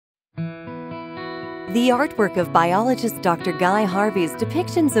The artwork of biologist Dr. Guy Harvey's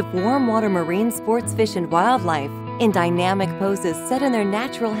depictions of warm water marine sports fish and wildlife in dynamic poses set in their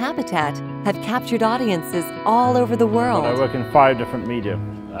natural habitat have captured audiences all over the world. I work in 5 different media.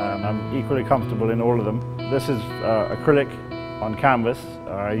 I'm equally comfortable in all of them. This is acrylic on canvas.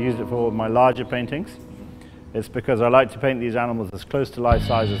 I use it for my larger paintings. It's because I like to paint these animals as close to life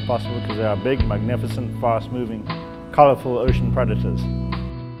size as possible because they are big, magnificent, fast-moving, colorful ocean predators.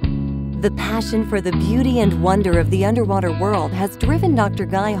 The passion for the beauty and wonder of the underwater world has driven Dr.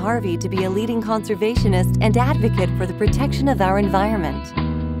 Guy Harvey to be a leading conservationist and advocate for the protection of our environment.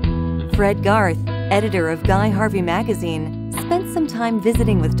 Frank Garth, editor of Guy Harvey magazine, spent some time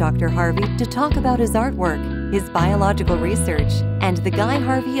visiting with Dr. Harvey to talk about his artwork, his biological research, and the Guy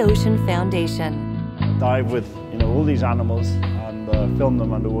Harvey Ocean Foundation. Dive with all these animals and film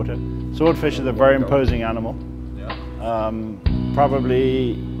them underwater. Swordfish is a very imposing animal.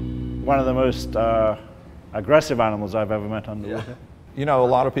 Probably one of the most aggressive animals I've ever met underwater. You know, a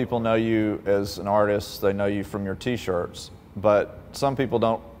lot of people know you as an artist, they know you from your t-shirts, but some people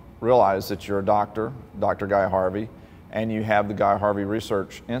don't realize that you're a doctor, Dr. Guy Harvey, and you have the Guy Harvey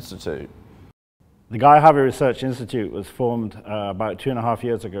Research Institute. The Guy Harvey Research Institute was formed about 2.5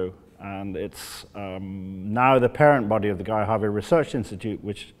 years ago, and it's now the parent body of the Guy Harvey Research Institute,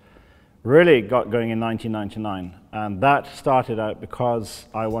 which really got going in 1999. And that started out because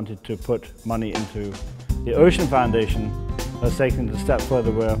I wanted to put money into the Ocean Foundation. That's taken it a step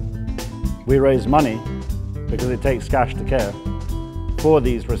further, where we raise money because it takes cash to care for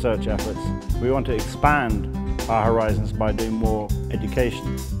these research efforts. We want to expand our horizons by doing more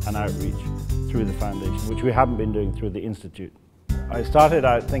education and outreach through the foundation, which we haven't been doing through the Institute. I started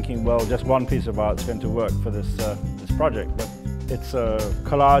out thinking, well, just one piece of art is going to work for this project, but it's a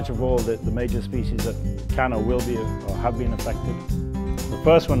collage of all the major species that can or will be or have been affected. The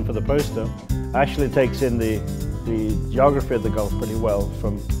first one for the poster actually takes in the geography of the Gulf pretty well,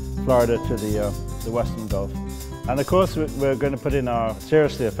 from Florida to the Western Gulf. And of course we're going to put in our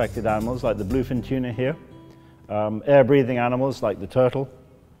seriously affected animals like the bluefin tuna here, air-breathing animals like the turtle,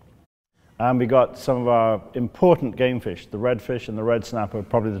 and we got some of our important game fish, the redfish and the red snapper,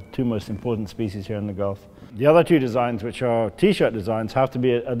 probably the 2 most important species here in the Gulf. The other 2 designs, which are t-shirt designs, have to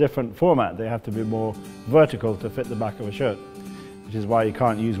be a different format. They have to be more vertical to fit the back of a shirt, which is why you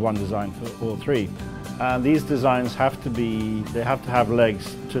can't use one design for all 3. And these designs have to have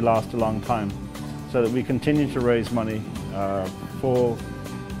legs to last a long time, so that we continue to raise money for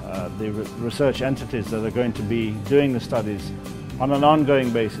the research entities that are going to be doing the studies on an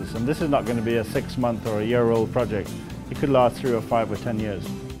ongoing basis. And this is not going to be a 6-month or a year-old project. It could last 3 or 5 or 10 years.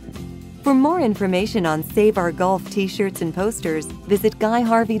 For more information on Save Our Gulf t-shirts and posters, visit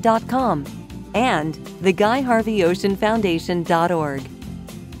GuyHarvey.com and the Guy Harvey Ocean Foundation.org.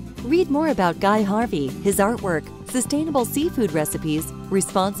 Read more about Guy Harvey, his artwork, sustainable seafood recipes,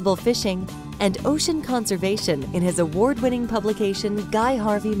 responsible fishing, and ocean conservation in his award-winning publication, Guy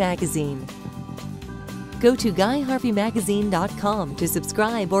Harvey Magazine. Go to GuyHarveyMagazine.com to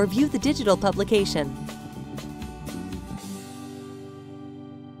subscribe or view the digital publication.